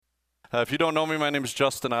If you don't know me, my name is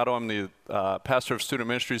Justin Otto. I'm the pastor of student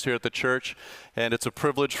ministries here at the church, and it's a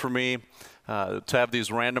privilege for me to have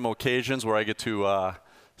these random occasions where I get to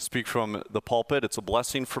speak from the pulpit. It's a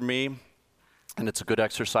blessing for me, and it's a good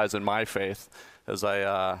exercise in my faith as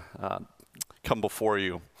I come before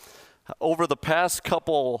you. Over the past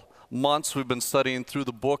couple months, we've been studying through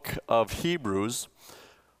the book of Hebrews.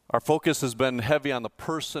 Our focus has been heavy on the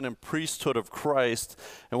person and priesthood of Christ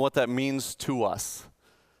and what that means to us.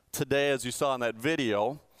 Today, as you saw in that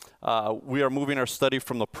video, we are moving our study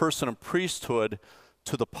from the person and priesthood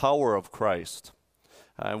to the power of Christ.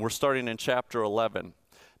 And we're starting in chapter 11.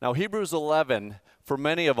 Now, Hebrews 11, for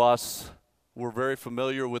many of us, we're very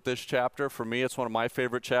familiar with this chapter. For me, it's one of my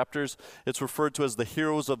favorite chapters. It's referred to as the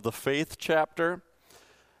Heroes of the Faith chapter.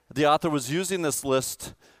 The author was using this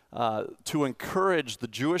list to encourage the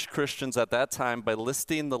Jewish Christians at that time by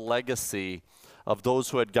listing the legacy of those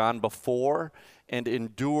who had gone before and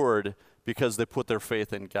endured because they put their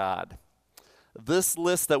faith in God. This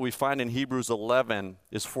list that we find in Hebrews 11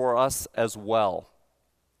 is for us as well.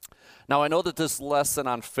 Now, I know that this lesson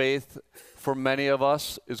on faith for many of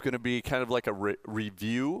us is going to be kind of like a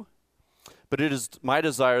review, but it is my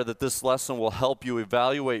desire that this lesson will help you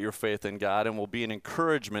evaluate your faith in God and will be an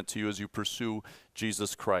encouragement to you as you pursue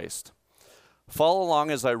Jesus Christ. Follow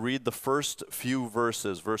along as I read the first few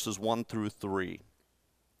verses 1 through 3.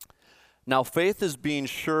 Now, faith is being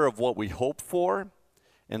sure of what we hope for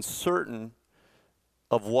and certain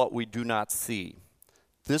of what we do not see.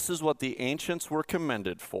 This is what the ancients were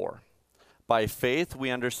commended for. By faith,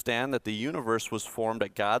 we understand that the universe was formed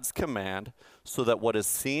at God's command, so that what is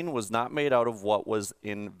seen was not made out of what was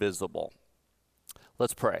invisible.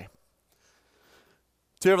 Let's pray.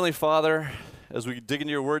 Dear Heavenly Father, as we dig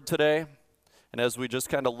into your word today, and as we just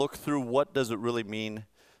kind of look through what does it really mean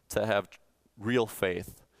to have real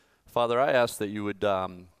faith, Father, I ask that you would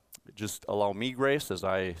just allow me grace as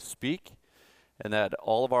I speak, and that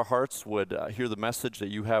all of our hearts would hear the message that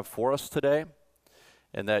you have for us today,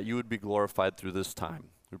 and that you would be glorified through this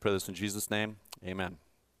time. We pray this in Jesus' name. Amen.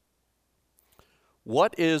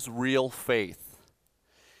 What is real faith?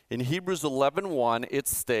 In Hebrews 11:1, it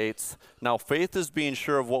states, "Now faith is being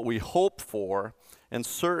sure of what we hope for and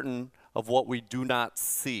certain of what we do not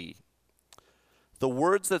see." The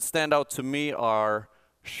words that stand out to me are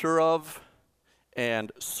sure of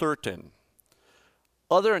and certain.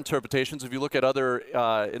 Other interpretations, if you look at other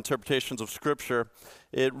interpretations of Scripture,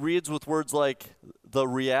 it reads with words like the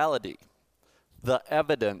reality, the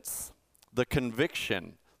evidence, the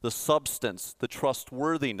conviction, the substance, the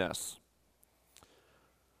trustworthiness.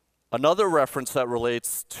 Another reference that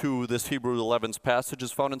relates to this Hebrews 11's passage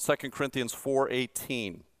is found in 2 Corinthians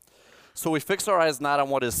 4:18. So we fix our eyes not on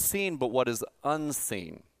what is seen, but what is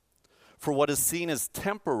unseen. For what is seen is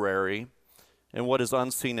temporary, and what is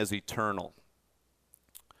unseen is eternal.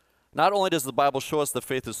 Not only does the Bible show us that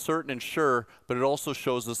faith is certain and sure, but it also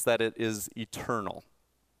shows us that it is eternal.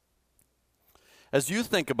 As you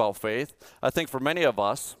think about faith, I think for many of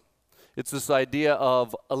us, it's this idea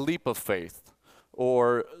of a leap of faith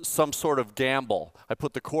or some sort of gamble. I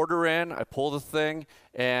put the quarter in, I pull the thing,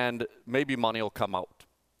 and maybe money will come out.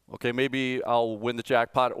 Okay, maybe I'll win the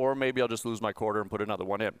jackpot, or maybe I'll just lose my quarter and put another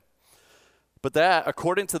one in. But that,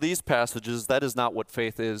 according to these passages, that is not what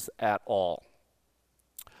faith is at all.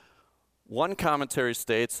 One commentary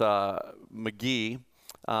states, McGee,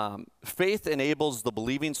 faith enables the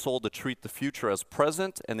believing soul to treat the future as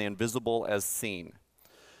present and the invisible as seen.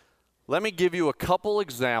 Let me give you a couple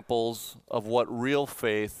examples of what real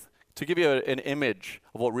faith, to give you an image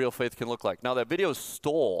of what real faith can look like. Now, that video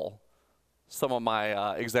stole some of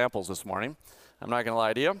my examples this morning. I'm not going to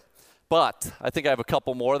lie to you. But I think I have a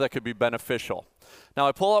couple more that could be beneficial. Now,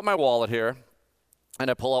 I pull out my wallet here,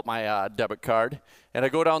 and I pull out my debit card, and I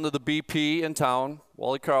go down to the BP in town,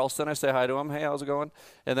 Wally Carlson. I say hi to him. Hey, how's it going?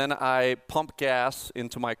 And then I pump gas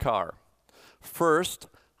into my car. First,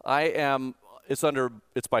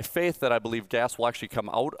 it's by faith that I believe gas will actually come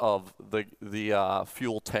out of the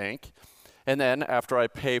fuel tank. And then after I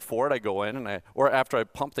pay for it, I go in, or after I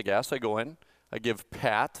pump the gas, I go in. I give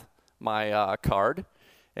Pat my card,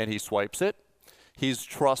 and he swipes it. He's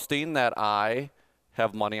trusting that I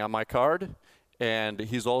have money on my card, and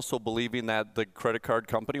he's also believing that the credit card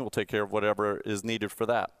company will take care of whatever is needed for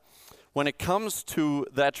that. When it comes to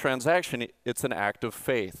that transaction, it's an act of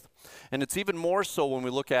faith. And it's even more so when we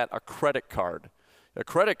look at a credit card. A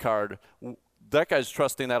credit card, that guy's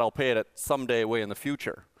trusting that I'll pay it someday way in the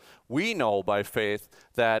future. We know by faith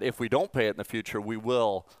that if we don't pay it in the future, we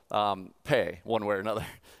will pay one way or another.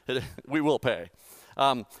 We will pay.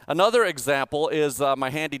 Another example is my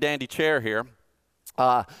handy-dandy chair here.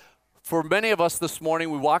 For many of us this morning,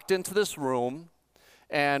 we walked into this room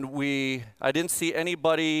and I didn't see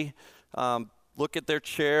anybody look at their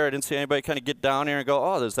chair. I didn't see anybody kind of get down here and go,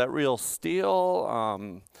 oh, is that real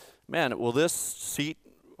steel? Man, will this seat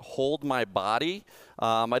hold my body?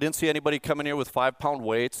 I didn't see anybody come in here with 5-pound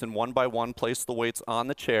weights and one by one place the weights on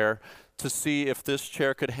the chair to see if this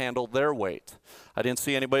chair could handle their weight. I didn't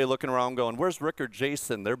see anybody looking around going, where's Rick or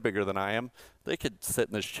Jason? They're bigger than I am. They could sit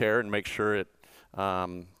in this chair and make sure it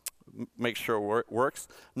works.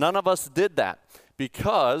 None of us did that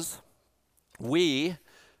because we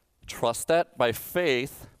trust that by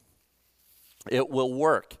faith it will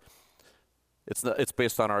work. It's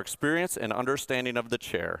based on our experience and understanding of the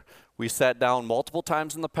chair. We sat down multiple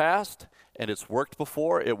times in the past, and it's worked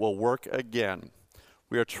before. It will work again.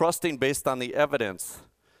 We are trusting based on the evidence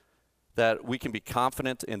that we can be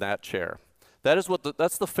confident in that chair. That's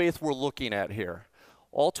the faith we're looking at here.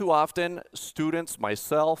 All too often, students,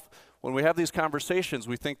 myself, when we have these conversations,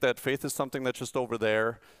 we think that faith is something that's just over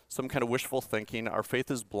there, some kind of wishful thinking. Our faith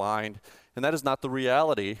is blind, and that is not the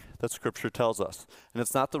reality that Scripture tells us, and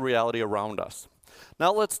it's not the reality around us.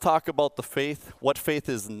 Now let's talk about the faith, what faith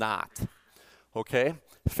is not, okay?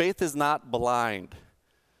 Faith is not blind.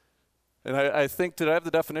 And I think, did I have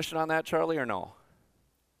the definition on that, Charlie, or no?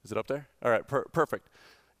 Is it up there? All right, perfect.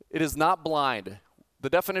 It is not blind. The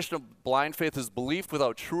definition of blind faith is belief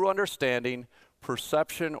without true understanding,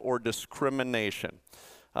 perception, or discrimination.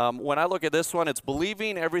 When I look at this one, it's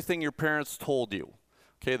believing everything your parents told you.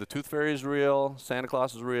 Okay, the tooth fairy is real, Santa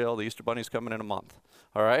Claus is real, the Easter Bunny's coming in a month.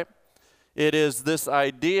 All right? It is this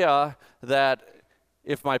idea that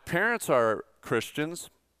if my parents are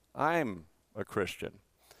Christians, I'm a Christian.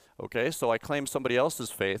 Okay, so I claim somebody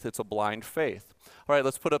else's faith. It's a blind faith. All right,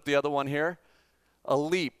 let's put up the other one here. A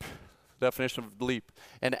leap. Definition of leap: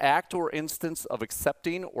 an act or instance of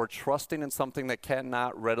accepting or trusting in something that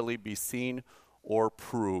cannot readily be seen or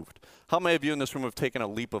proved. How many of you in this room have taken a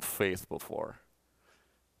leap of faith before?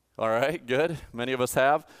 All right, good. Many of us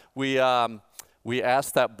have. We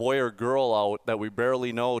asked that boy or girl out that we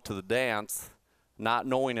barely know to the dance, not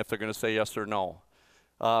knowing if they're going to say yes or no.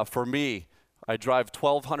 For me, I drive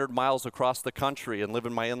 1,200 miles across the country and live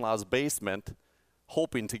in my in-laws' basement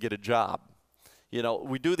hoping to get a job. You know,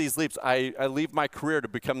 we do these leaps. I leave my career to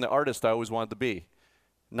become the artist I always wanted to be,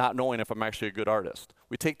 not knowing if I'm actually a good artist.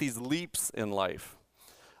 We take these leaps in life.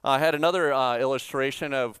 I had another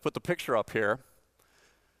illustration. I've put the picture up here.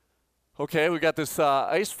 Okay, we got this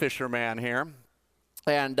ice fisherman here.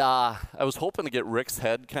 And I was hoping to get Rick's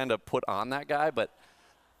head kind of put on that guy, but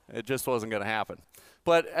it just wasn't going to happen.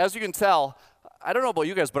 But as you can tell, I don't know about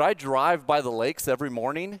you guys, but I drive by the lakes every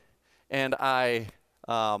morning, and I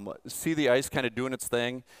see the ice kind of doing its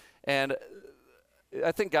thing. And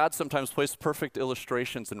I think God sometimes places perfect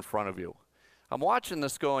illustrations in front of you. I'm watching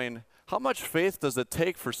this going, how much faith does it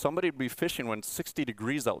take for somebody to be fishing when it's 60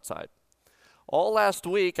 degrees outside? All last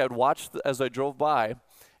week, I'd watch as I drove by,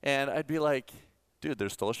 and I'd be like, dude,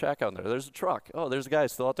 there's still a shack out there. There's a truck. Oh, there's a guy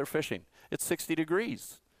still out there fishing. It's 60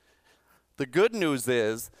 degrees. The good news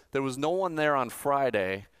is there was no one there on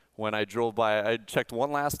Friday when I drove by. I checked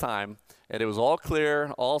one last time, and it was all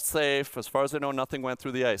clear, all safe. As far as I know, nothing went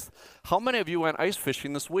through the ice. How many of you went ice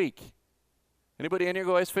fishing this week? Anybody in here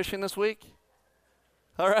go ice fishing this week?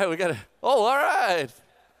 All right, we got it. Oh, all right.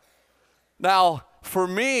 Now, for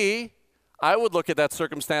me, I would look at that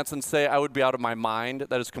circumstance and say I would be out of my mind.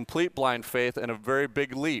 That is complete blind faith and a very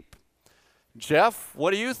big leap. Jeff,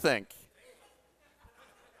 what do you think?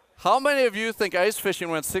 How many of you think ice fishing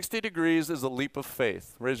when it's 60 degrees is a leap of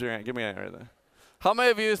faith? Raise your hand. Give me a hand right there. How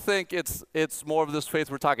many of you think it's more of this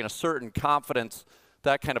faith we're talking, a certain confidence,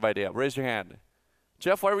 that kind of idea? Raise your hand.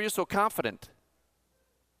 Jeff, why were you so confident?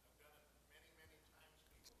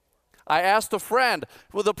 I asked a friend.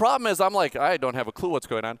 Well, the problem is I'm like, I don't have a clue what's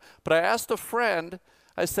going on. But I asked a friend,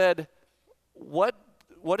 I said, what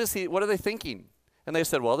are they thinking? And they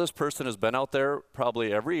said, well, this person has been out there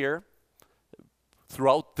probably every year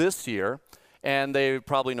throughout this year, and they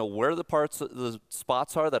probably know where the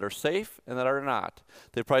spots are that are safe and that are not.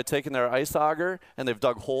 They've probably taken their ice auger and they've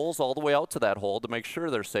dug holes all the way out to that hole to make sure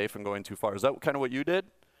they're safe and going too far. Is that kind of what you did?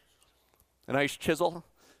 An ice chisel?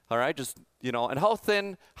 All right, just, you know, and how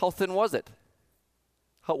thin was it?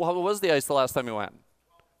 How was the ice the last time you went?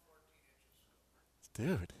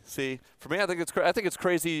 12 to 14 inches. Dude, see, for me, I think it's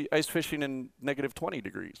crazy ice fishing in negative 20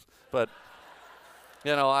 degrees. But,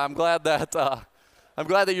 you know, I'm glad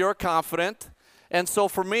that you're confident. And so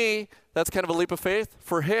for me, that's kind of a leap of faith.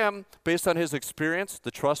 For him, based on his experience,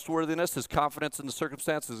 the trustworthiness, his confidence in the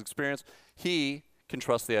circumstances, his experience, he can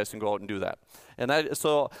trust the ice and go out and do that.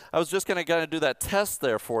 So I was just going to do that test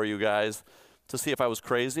there for you guys to see if I was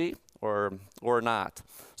crazy or not.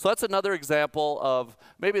 So that's another example of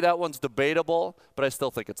maybe that one's debatable, but I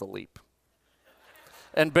still think it's a leap.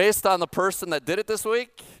 And based on the person that did it this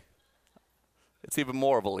week, it's even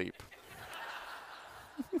more of a leap.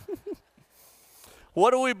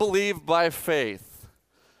 What do we believe by faith?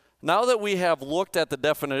 Now that we have looked at the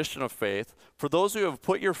definition of faith, for those who have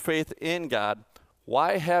put your faith in God,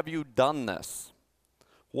 why have you done this?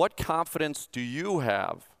 What confidence do you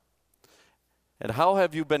have? And how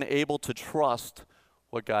have you been able to trust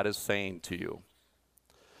what God is saying to you?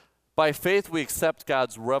 By faith, we accept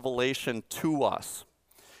God's revelation to us.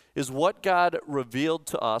 Is what God revealed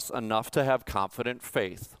to us enough to have confident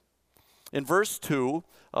faith? In verse 2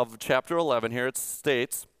 of chapter 11 here, it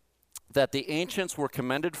states that the ancients were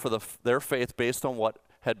commended for their faith based on what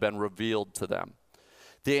had been revealed to them.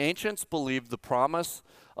 The ancients believed the promise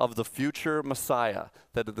of the future Messiah,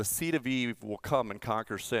 that the seed of Eve will come and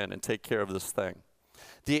conquer sin and take care of this thing.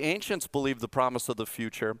 The ancients believed the promise of the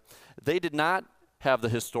future. They did not have the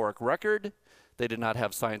historic record. They did not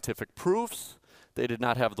have scientific proofs. They did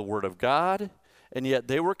not have the Word of God. And yet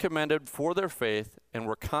they were commended for their faith and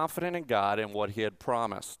were confident in God and what He had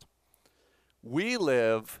promised. We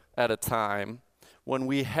live at a time when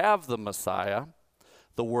we have the Messiah,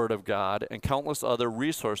 the Word of God, and countless other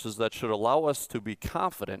resources that should allow us to be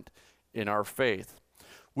confident in our faith.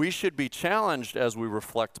 We should be challenged as we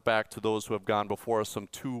reflect back to those who have gone before us some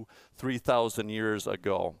 2,000-3,000 years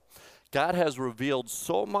ago. God has revealed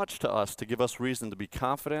so much to us to give us reason to be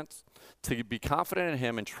confident in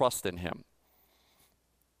Him and trust in Him.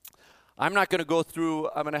 I'm not going to go through,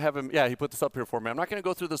 I'm going to have him, he put this up here for me. I'm not going to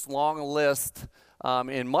go through this long list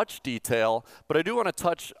in much detail, but I do want to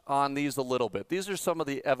touch on these a little bit. These are some of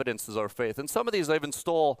the evidences of our faith. And some of these I even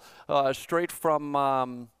stole straight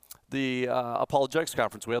from the Apologetics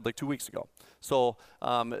Conference we had like 2 weeks ago. So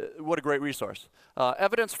what a great resource.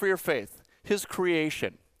 Evidence for your faith, His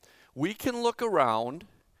creation. We can look around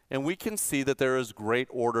and we can see that there is great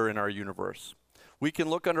order in our universe. We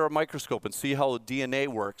can look under a microscope and see how DNA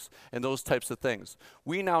works and those types of things.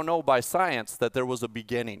 We now know by science that there was a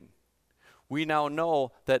beginning. We now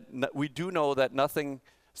know that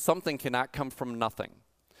something cannot come from nothing.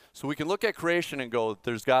 So we can look at creation and go,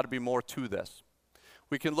 there's got to be more to this.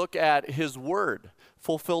 We can look at His Word,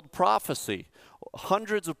 fulfilled prophecy.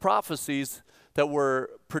 Hundreds of prophecies that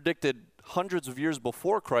were predicted hundreds of years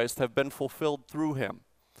before Christ have been fulfilled through Him.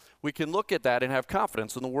 We can look at that and have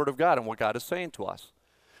confidence in the Word of God and what God is saying to us.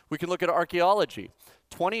 We can look at archaeology.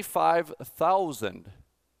 25,000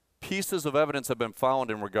 pieces of evidence have been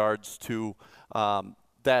found in regards to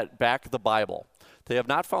that back the Bible. They have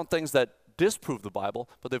not found things that disprove the Bible,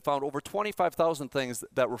 but they've found over 25,000 things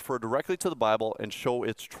that refer directly to the Bible and show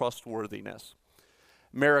its trustworthiness.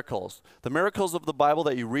 Miracles. The miracles of the Bible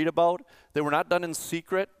that you read about, they were not done in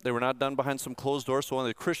secret. They were not done behind some closed door so only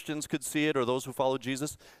the Christians could see it or those who followed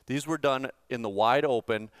Jesus. These were done in the wide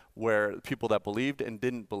open where people that believed and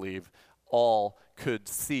didn't believe all could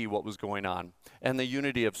see what was going on. And the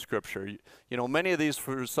unity of Scripture. You know, many of these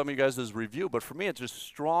for some of you guys is review, but for me it's just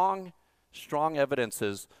strong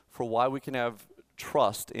evidences for why we can have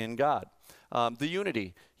trust in God. The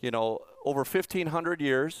unity, over 1,500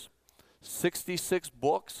 years, 66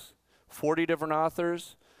 books, 40 different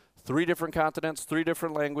authors, 3 different continents, 3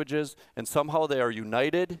 different languages, and somehow they are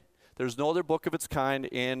united. There's no other book of its kind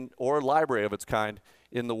or library of its kind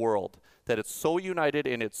in the world that it's so united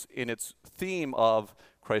in its theme of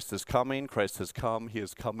Christ is coming, Christ has come, He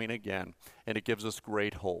is coming again, and it gives us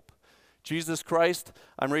great hope. Jesus Christ,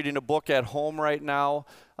 I'm reading a book at home right now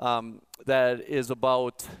that is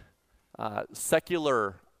about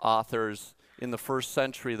secular authors in the first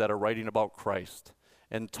century that are writing about Christ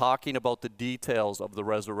and talking about the details of the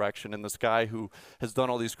resurrection and this guy who has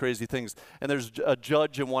done all these crazy things. And there's a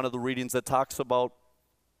judge in one of the readings that talks about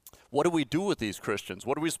what do we do with these Christians?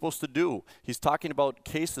 What are we supposed to do? He's talking about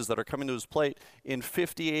cases that are coming to his plate in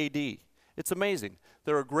 50 AD. It's amazing.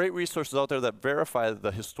 There are great resources out there that verify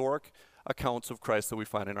the historic accounts of Christ that we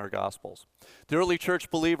find in our Gospels. The early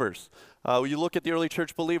church believers, you look at the early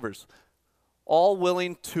church believers, all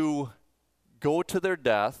willing to go to their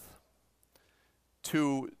death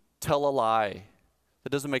to tell a lie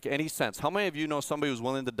that doesn't make any sense. How many of you know somebody who's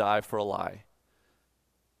willing to die for a lie?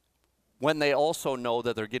 When they also know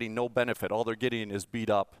that they're getting no benefit. All they're getting is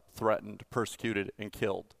beat up, threatened, persecuted, and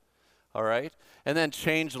killed. All right? And then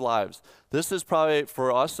change lives. This is probably,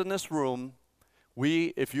 for us in this room,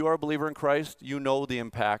 if you are a believer in Christ, you know the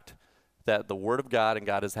impact that the Word of God and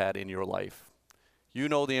God has had in your life. You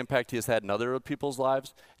know the impact He has had in other people's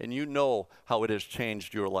lives, and you know how it has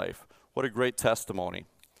changed your life. What a great testimony.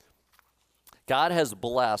 God has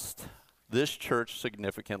blessed this church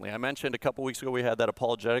significantly. I mentioned a couple weeks ago we had that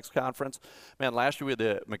apologetics conference. Man, last year we had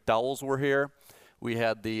the McDowells were here. We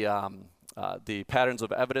had the Patterns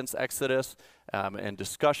of Evidence Exodus and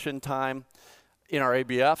discussion time. In our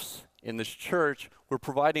ABFs, in this church, we're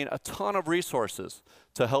providing a ton of resources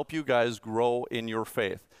to help you guys grow in your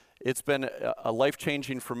faith. It's been a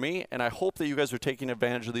life-changing for me, and I hope that you guys are taking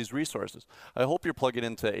advantage of these resources. I hope you're plugging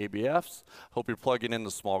into ABFs. I hope you're plugging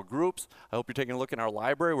into small groups. I hope you're taking a look in our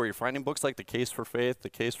library where you're finding books like The Case for Faith,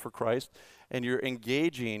 The Case for Christ, and you're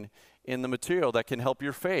engaging in the material that can help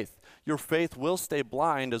your faith. Your faith will stay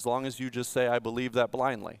blind as long as you just say, I believe that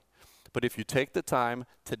blindly. But if you take the time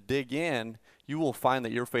to dig in, you will find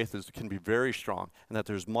that your faith can be very strong and that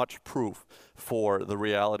there's much proof for the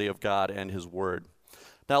reality of God and His Word.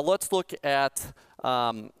 Now let's look at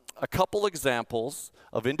a couple examples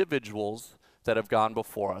of individuals that have gone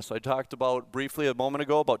before us. I talked about briefly a moment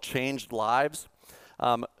ago about changed lives.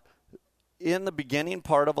 In the beginning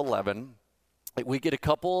part of 11, we get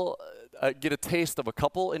a taste of a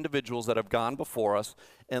couple individuals that have gone before us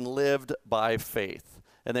and lived by faith,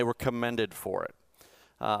 and they were commended for it.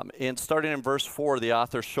 And starting in verse 4, the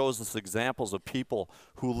author shows us examples of people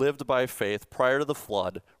who lived by faith prior to the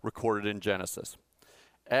flood recorded in Genesis.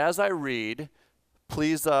 As I read,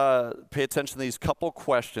 please pay attention to these couple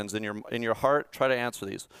questions in your heart. Try to answer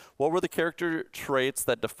these. What were the character traits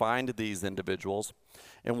that defined these individuals?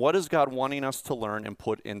 And what is God wanting us to learn and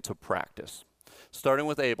put into practice? Starting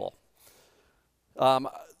with Abel.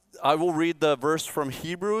 I will read the verse from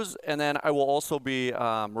Hebrews, and then I will also be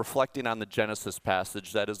reflecting on the Genesis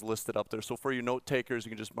passage that is listed up there. So for you note takers,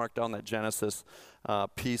 you can just mark down that Genesis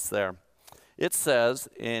piece there. It says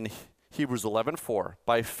in Hebrews 11:4,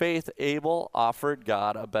 by faith Abel offered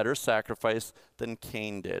God a better sacrifice than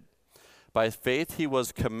Cain did. By faith he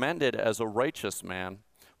was commended as a righteous man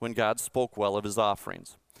when God spoke well of his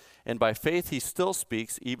offerings. And by faith he still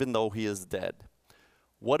speaks even though he is dead.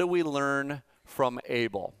 What do we learn from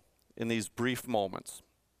Abel in these brief moments?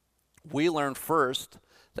 We learn first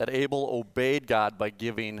that Abel obeyed God by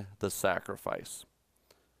giving the sacrifice.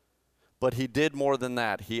 But he did more than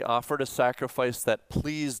that. He offered a sacrifice that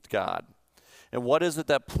pleased God. And what is it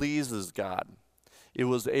that pleases God? It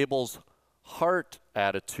was Abel's heart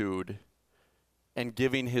attitude and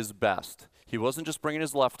giving his best. He wasn't just bringing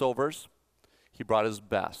his leftovers. He brought his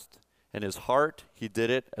best. And his heart, he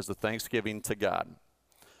did it as a thanksgiving to God.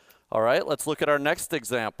 All right, let's look at our next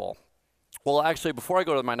example. Well, actually, before I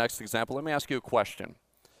go to my next example, let me ask you a question.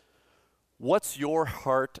 What's your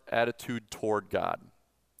heart attitude toward God?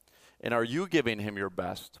 And are you giving him your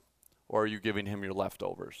best, or are you giving him your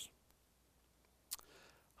leftovers?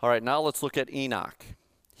 All right, now let's look at Enoch.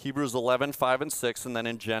 Hebrews 11:5 and 6, and then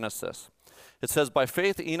in Genesis. It says, by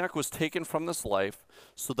faith Enoch was taken from this life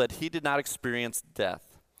so that he did not experience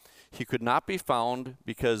death. He could not be found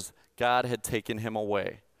because God had taken him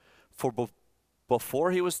away. For before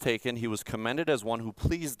he was taken, he was commended as one who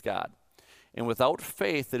pleased God. And without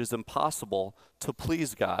faith it is impossible to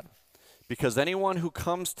please God, because anyone who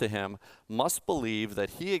comes to him must believe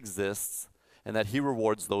that he exists and that he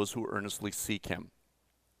rewards those who earnestly seek him.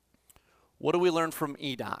 What do we learn from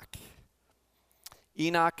Enoch?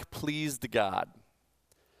 Enoch pleased God.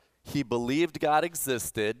 He believed God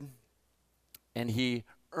existed, and he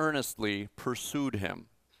earnestly pursued him,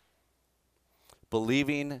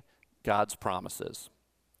 believing God's promises.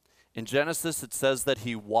 In Genesis, it says that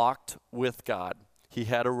he walked with God. He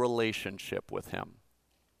had a relationship with him.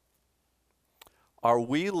 Are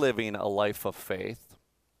we living a life of faith?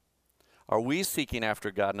 Are we seeking after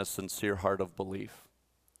God in a sincere heart of belief?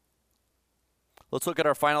 Let's look at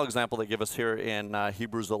our final example they give us here in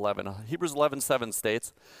Hebrews 11. Hebrews 11:7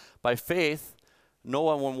 states, by faith,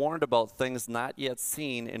 Noah, when warned about things not yet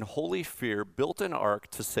seen, in holy fear, built an ark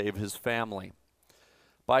to save his family.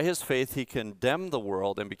 By his faith, he condemned the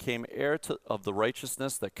world and became heir of the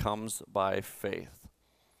righteousness that comes by faith.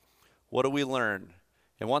 What do we learn?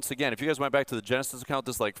 And once again, if you guys went back to the Genesis account,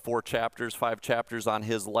 this is like 5 chapters on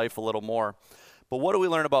his life, a little more. But what do we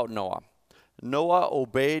learn about Noah? Noah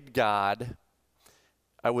obeyed God,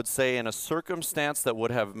 I would say, in a circumstance that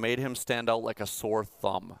would have made him stand out like a sore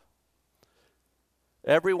thumb.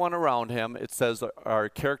 Everyone around him, it says, are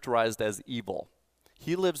characterized as evil.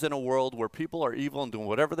 He lives in a world where people are evil and doing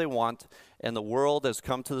whatever they want, and the world has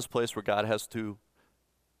come to this place where God has to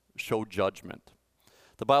show judgment.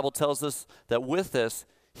 The Bible tells us that with this,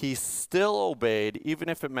 he still obeyed, even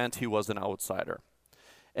if it meant he was an outsider.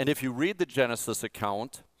 And if you read the Genesis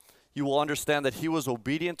account, you will understand that he was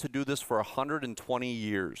obedient to do this for 120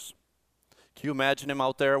 years. Can you imagine him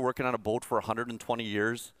out there working on a boat for 120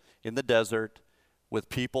 years in the desert, with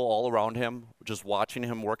people all around him, just watching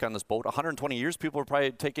him work on this boat. 120 years, people were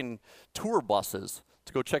probably taking tour buses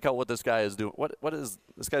to go check out what this guy is doing. What is,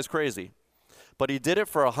 this guy's crazy. But he did it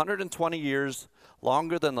for 120 years,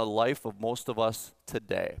 longer than the life of most of us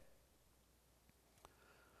today.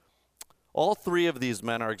 All three of these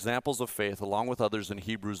men are examples of faith, along with others in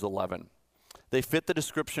Hebrews 11. They fit the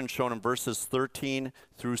description shown in verses 13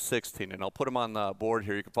 through 16, and I'll put them on the board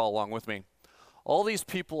here. You can follow along with me. All these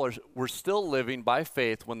people were still living by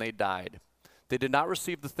faith when they died. They did not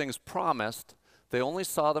receive the things promised. They only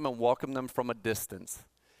saw them and welcomed them from a distance.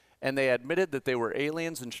 And they admitted that they were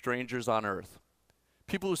aliens and strangers on earth.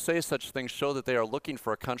 People who say such things show that they are looking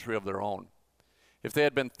for a country of their own. If they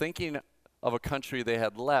had been thinking of a country they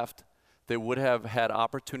had left, they would have had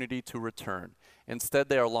opportunity to return. Instead,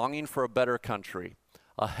 they are longing for a better country,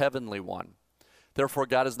 a heavenly one. Therefore,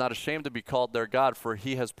 God is not ashamed to be called their God, for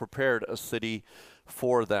he has prepared a city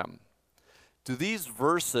for them. Do these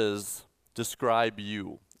verses describe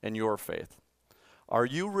you and your faith? Are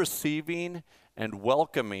you receiving and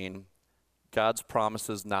welcoming God's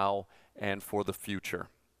promises now and for the future?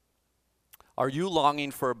 Are you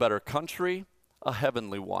longing for a better country, a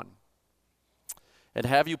heavenly one? And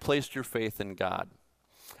have you placed your faith in God?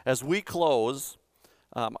 As we close,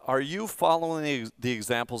 are you following the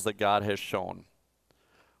examples that God has shown?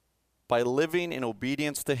 By living in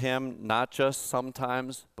obedience to him, not just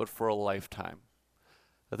sometimes, but for a lifetime.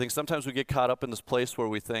 I think sometimes we get caught up in this place where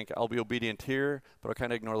we think, I'll be obedient here, but I'll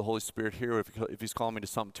kind of ignore the Holy Spirit here if he's calling me to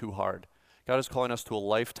something too hard. God is calling us to a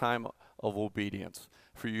lifetime of obedience.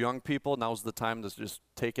 For you young people, now's the time to just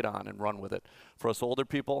take it on and run with it. For us older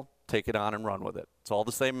people, take it on and run with it. It's all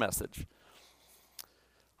the same message.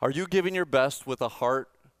 Are you giving your best with a heart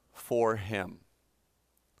for him?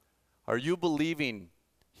 Are you believing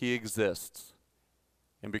he exists?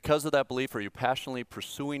 And because of that belief, are you passionately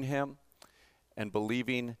pursuing him and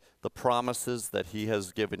believing the promises that he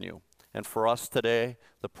has given you? And for us today,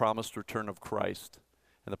 the promised return of Christ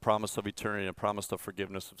and the promise of eternity and the promise of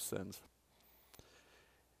forgiveness of sins.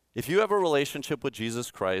 If you have a relationship with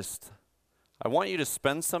Jesus Christ, I want you to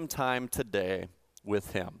spend some time today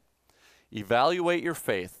with him. Evaluate your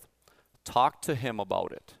faith. Talk to him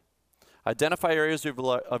about it. Identify areas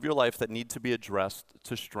of your life that need to be addressed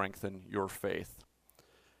to strengthen your faith.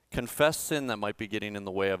 Confess sin that might be getting in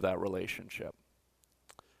the way of that relationship.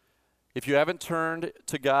 If you haven't turned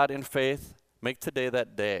to God in faith, make today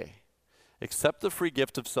that day. Accept the free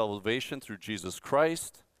gift of salvation through Jesus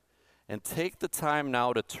Christ, and take the time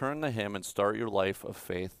now to turn to him and start your life of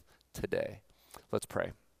faith today. Let's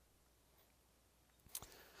pray.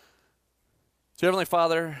 Dear Heavenly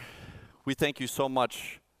Father, we thank you so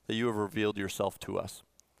much that you have revealed yourself to us,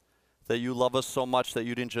 that you love us so much that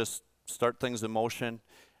you didn't just start things in motion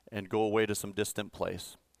and go away to some distant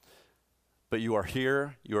place. But you are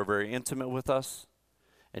here, you are very intimate with us,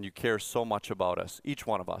 and you care so much about us, each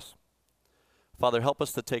one of us. Father, help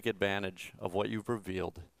us to take advantage of what you've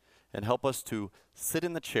revealed, and help us to sit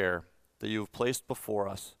in the chair that you have placed before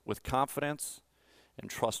us with confidence and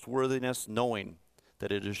trustworthiness, knowing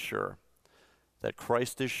that it is sure, that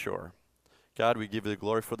Christ is sure. God, we give you the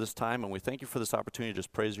glory for this time, and we thank you for this opportunity to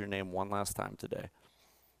just praise your name one last time today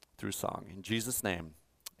through song. In Jesus' name,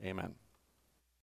 amen.